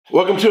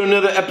Welcome to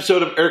another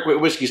episode of Erik Wait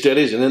Whiskey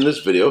Studies, and in this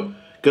video,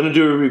 going to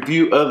do a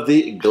review of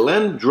the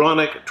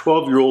GlenDronach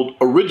 12-year-old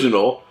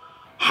original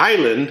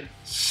Highland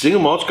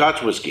single malt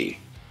Scotch whiskey.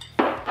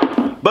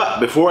 But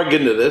before I get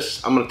into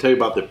this, I'm going to tell you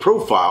about the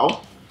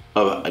profile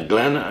of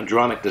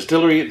GlenDronach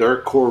Distillery, their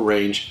core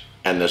range,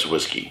 and this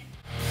whiskey.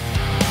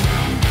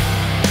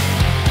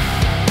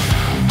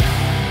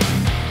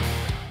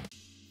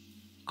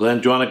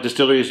 GlenDronach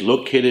Distillery is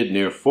located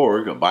near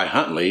Forg by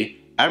Huntly,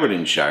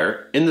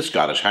 Aberdeenshire, in the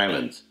Scottish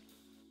Highlands.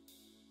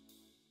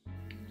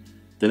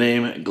 The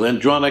name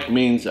GlenDronach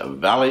means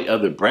Valley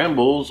of the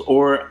Brambles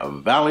or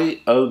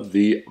Valley of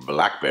the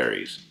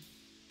Blackberries.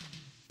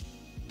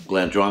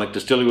 GlenDronach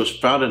Distillery was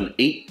founded in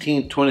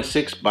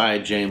 1826 by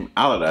James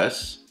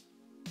Allardice,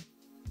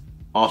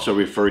 also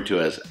referred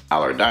to as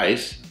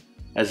Allardice,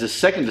 as the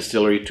second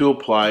distillery to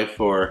apply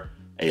for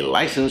a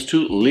license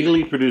to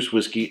legally produce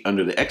whiskey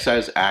under the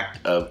Excise Act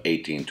of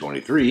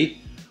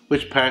 1823,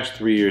 which passed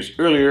 3 years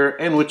earlier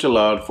and which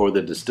allowed for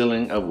the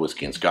distilling of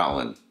whiskey in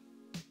Scotland.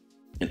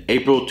 In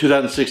April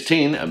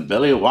 2016,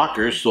 Billy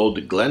Walker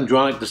sold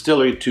GlenDronach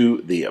Distillery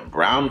to the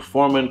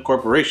Brown-Forman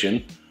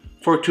Corporation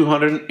for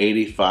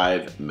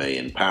 £285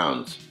 million.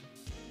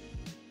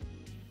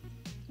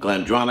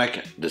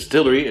 GlenDronach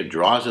Distillery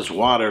draws its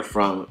water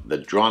from the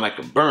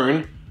Dronach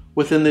Burn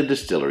within the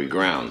distillery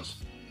grounds.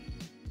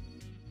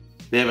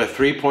 They have a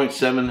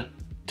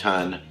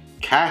 3.7-ton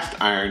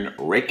cast iron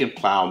rake and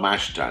plow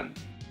mash tun,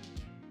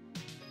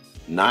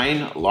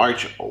 9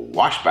 large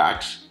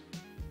washbacks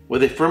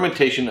with a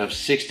fermentation of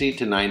 60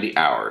 to 90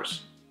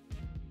 hours.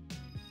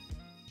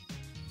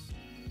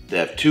 They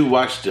have 2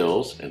 wash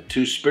stills and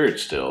 2 spirit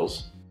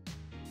stills.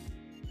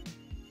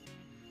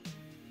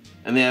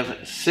 And they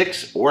have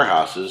 6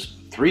 warehouses,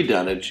 3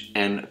 dunnage,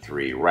 and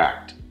 3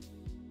 racked.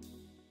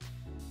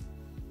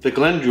 The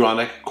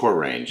GlenDronach core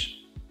range.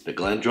 The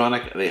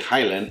GlenDronach, the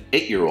Highland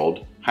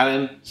 8-year-old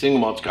Highland single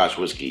malt Scotch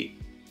whiskey.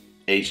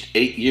 Aged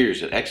 8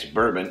 years at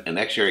ex-bourbon and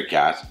ex-sherry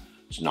cask.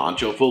 It's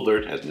non-chill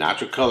filtered, has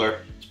natural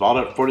color, it's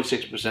bottled at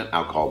 46%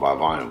 alcohol by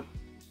volume.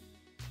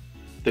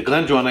 The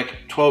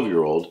GlenDronach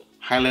 12-year-old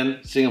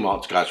Highland single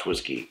malt Scotch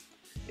whiskey.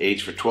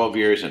 Aged for 12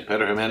 years in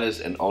Pedro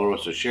Jimenez and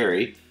Allardice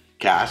sherry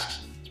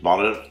casks, it's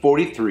bottled at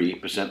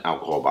 43%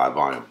 alcohol by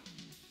volume.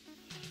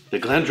 The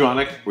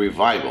GlenDronach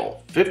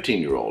Revival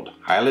 15-year-old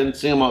Highland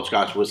single malt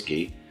Scotch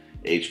whiskey.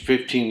 Aged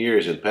 15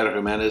 years in Pedro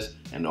Jimenez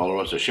and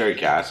Allardice sherry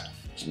cask,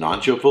 it's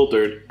non-chill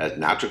filtered, has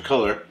natural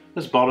color,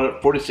 is bottled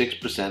at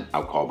 46%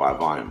 alcohol by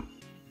volume.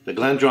 The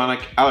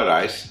GlenDronach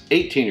Allardice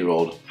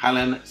 18-year-old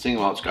Highland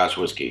single malt Scotch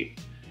whiskey.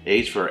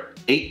 Aged for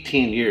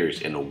 18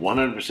 years in a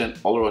 100%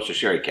 Allardice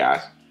sherry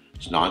cask,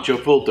 it's non-chill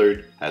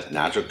filtered, has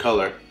natural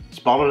color, it's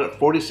bottled at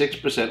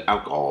 46%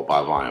 alcohol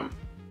by volume.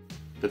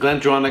 The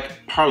GlenDronach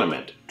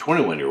Parliament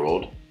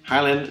 21-year-old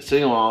Highland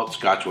single malt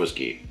Scotch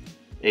whiskey.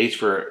 Aged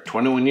for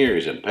 21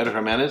 years in Pedro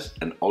Jimenez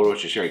and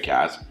Allardice sherry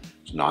cask,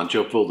 it's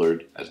non-chill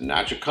filtered, has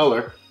natural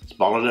color, it's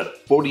bottled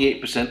at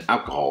 48%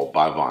 alcohol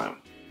by volume.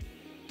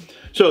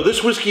 So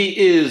this whiskey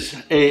is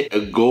a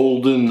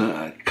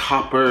golden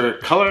copper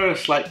color, a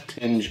slight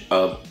tinge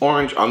of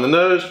orange on the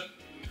nose.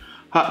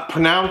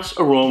 Pronounced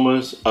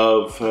aromas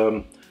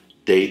of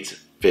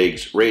dates,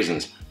 figs,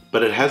 raisins,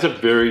 but it has a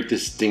very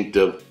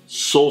distinctive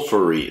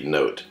sulfury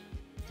note.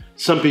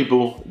 Some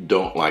people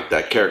don't like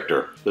that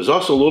character. There's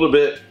also a little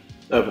bit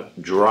of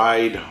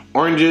dried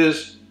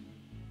oranges,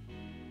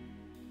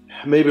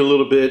 maybe a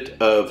little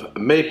bit of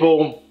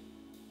maple,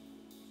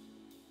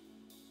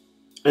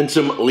 and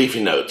some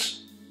leafy notes.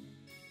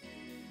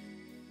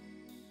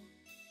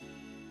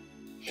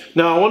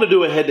 Now I want to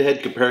do a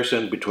head-to-head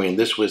comparison between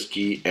this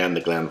whiskey and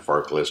the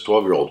Glenfarclas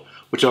 12-year-old,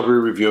 which I'll be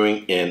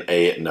reviewing in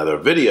another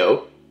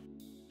video.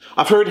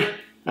 I've heard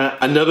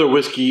another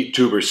whiskey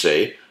tuber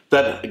say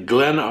that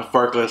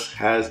Glenfarclas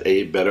has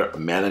a better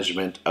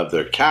management of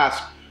their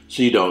cask,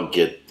 so you don't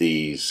get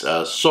these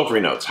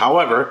sulfury notes.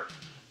 However,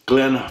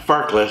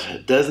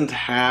 Glenfarclas doesn't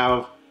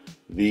have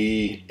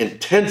the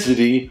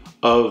intensity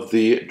of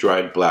the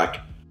dried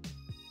black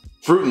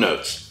fruit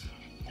notes,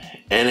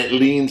 and it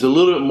leans a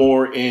little bit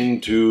more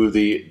into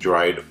the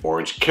dried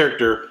orange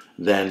character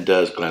than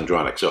does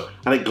GlenDronach. So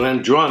I think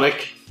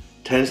GlenDronach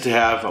tends to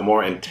have a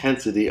more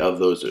intensity of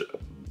those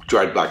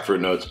dried black fruit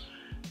notes,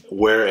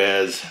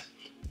 whereas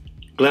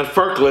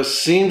Glenfarclas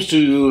seems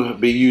to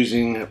be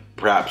using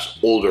perhaps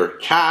older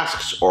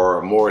casks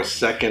or more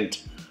second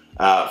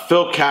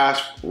fill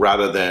cask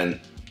rather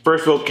than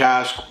first fill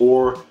cask,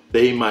 or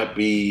they might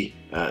be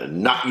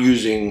not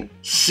using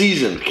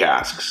seasoned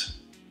casks.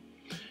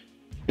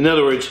 In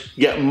other words,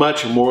 you get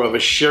much more of a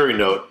sherry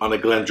note on a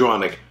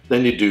GlenDronach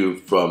than you do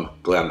from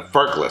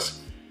Glenfarclas.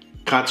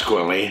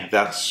 Consequently,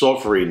 that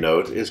sulfury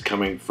note is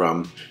coming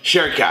from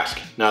sherry cask.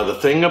 Now the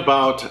thing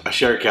about a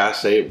sherry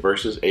cask, say,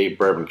 versus a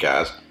bourbon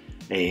cask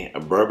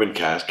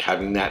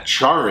having that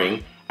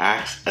charring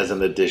acts as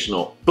an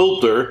additional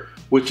filter,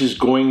 which is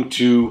going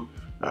to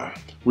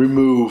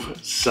remove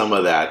some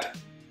of that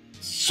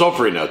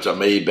sulfury notes that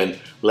may have been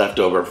left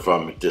over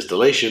from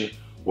distillation,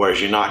 whereas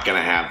you're not going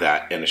to have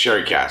that in a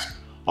sherry cask.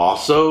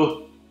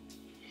 Also,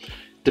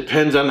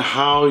 Depends on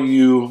how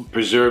you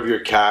preserve your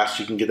cask.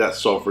 You can get that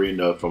sulfury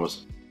note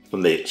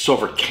from the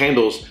sulfur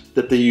candles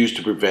that they use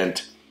to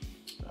prevent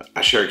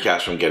a sherry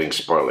cask from getting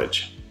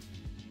spoilage.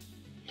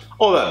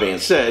 All that being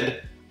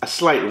said, a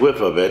slight whiff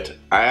of it,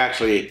 I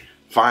actually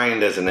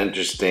find as an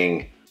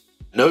interesting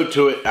note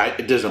to it.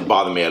 It doesn't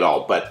bother me at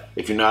all, but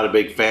if you're not a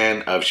big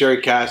fan of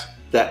sherry cask,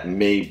 that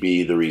may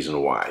be the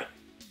reason why.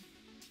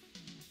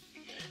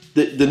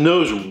 The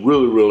nose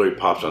really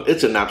pops on.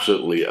 It's an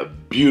absolutely a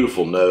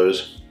beautiful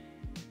nose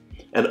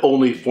and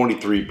only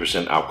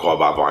 43% alcohol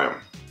by volume.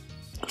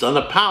 It's on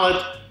the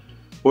palate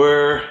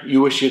where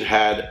you wish you'd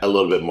had a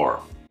little bit more.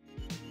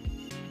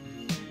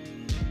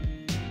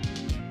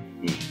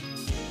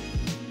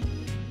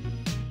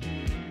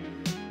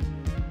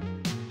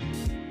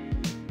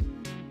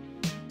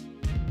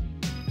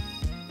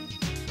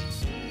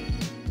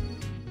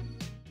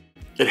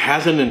 It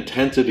has an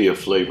intensity of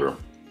flavor.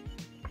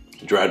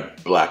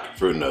 Dried black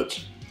fruit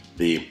notes,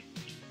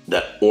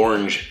 that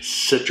orange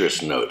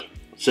citrus note,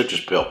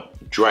 citrus peel,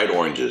 dried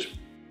oranges,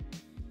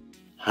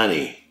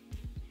 honey,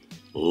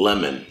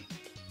 lemon,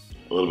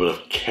 a little bit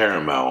of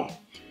caramel.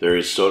 There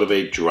is sort of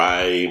a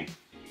dry,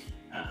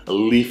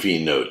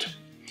 leafy note.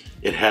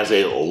 It has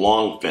a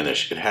long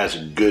finish. It has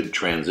good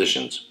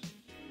transitions.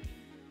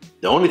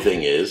 The only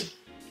thing is,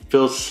 it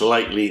feels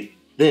slightly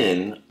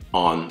thin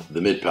on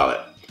the mid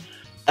palate.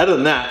 Other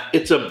than that,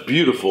 it's a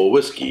beautiful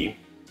whiskey.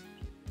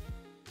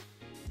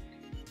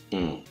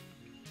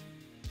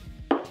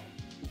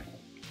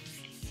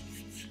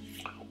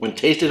 When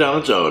tasted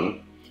on its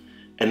own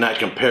and not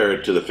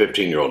compared to the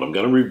 15-year-old, I'm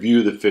going to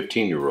review the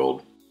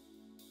 15-year-old.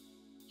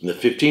 And the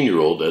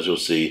 15-year-old, as you'll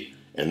see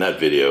in that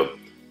video,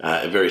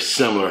 very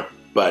similar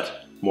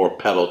but more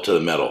pedal to the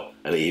metal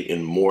and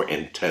in more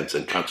intense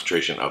and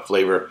concentration of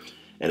flavor,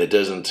 and it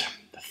doesn't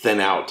thin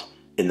out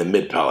in the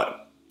mid palate.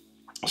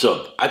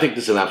 So I think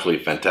this is an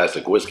absolutely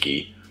fantastic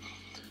whiskey.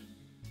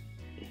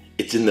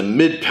 It's in the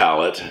mid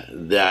palate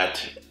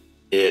that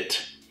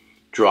it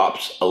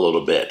drops a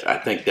little bit. I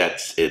think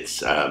that's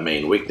its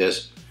main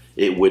weakness.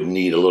 It would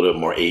need a little bit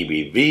more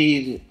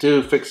ABV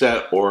to fix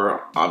that,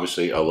 or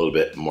obviously a little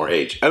bit more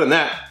age. Other than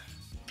that,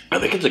 I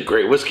think it's a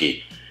great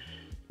whiskey.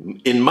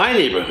 In my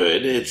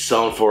neighborhood, it's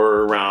selling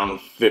for around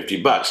 50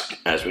 bucks.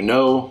 As we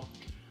know,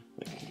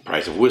 the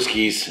price of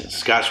whiskeys,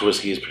 Scotch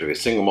whiskeys, particularly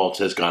single malts,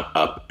 has gone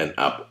up and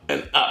up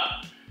and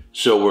up.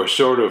 So we're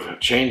sort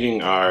of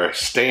changing our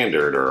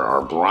standard or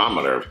our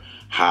barometer of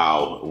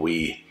how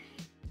we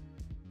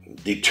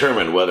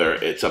determine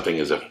whether something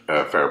is a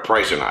fair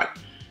price or not.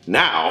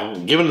 Now,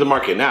 given the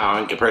market now,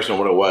 in comparison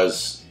to what it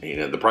was,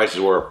 the prices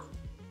were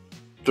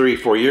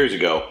 3-4 years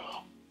ago,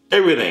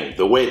 everything,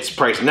 the way it's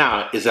priced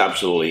now, is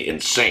absolutely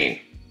insane.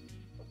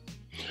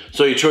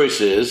 So your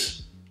choice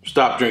is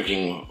stop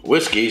drinking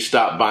whiskey,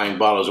 stop buying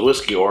bottles of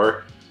whiskey,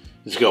 or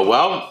just go,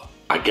 well,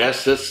 I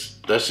guess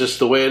that's just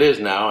the way it is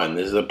now, and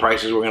these are the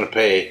prices we're going to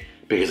pay,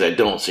 because I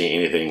don't see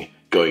anything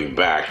going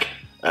back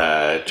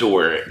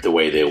to the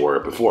way they were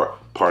before.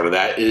 Part of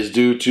that is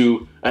due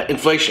to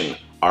inflation.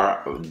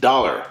 Our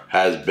dollar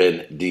has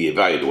been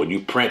devalued. When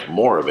you print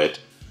more of it,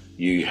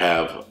 you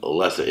have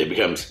less. It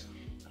becomes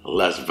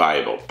less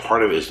valuable.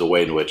 Part of it is the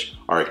way in which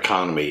our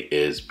economy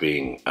is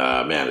being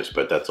managed,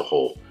 but that's a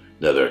whole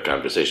another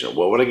conversation.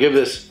 Well, when I give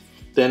this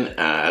then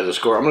as a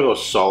score, I'm going to go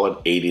solid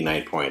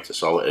 89 points. A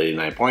solid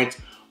 89 points.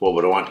 What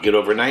would I want to get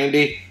over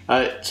 90?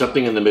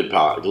 Something in the mid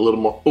palate, a little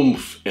more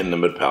oomph in the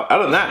mid palate.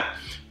 Other than that,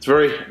 it's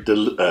very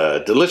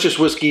delicious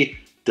whiskey.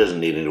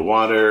 Doesn't need any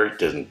water,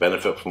 doesn't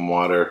benefit from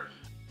water.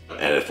 And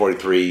at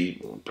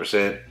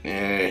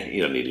 43%,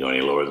 you don't need to go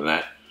any lower than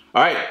that.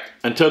 All right,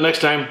 until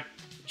next time,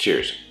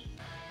 cheers.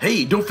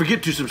 Hey, don't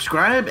forget to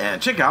subscribe and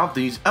check out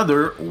these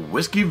other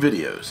whiskey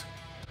videos.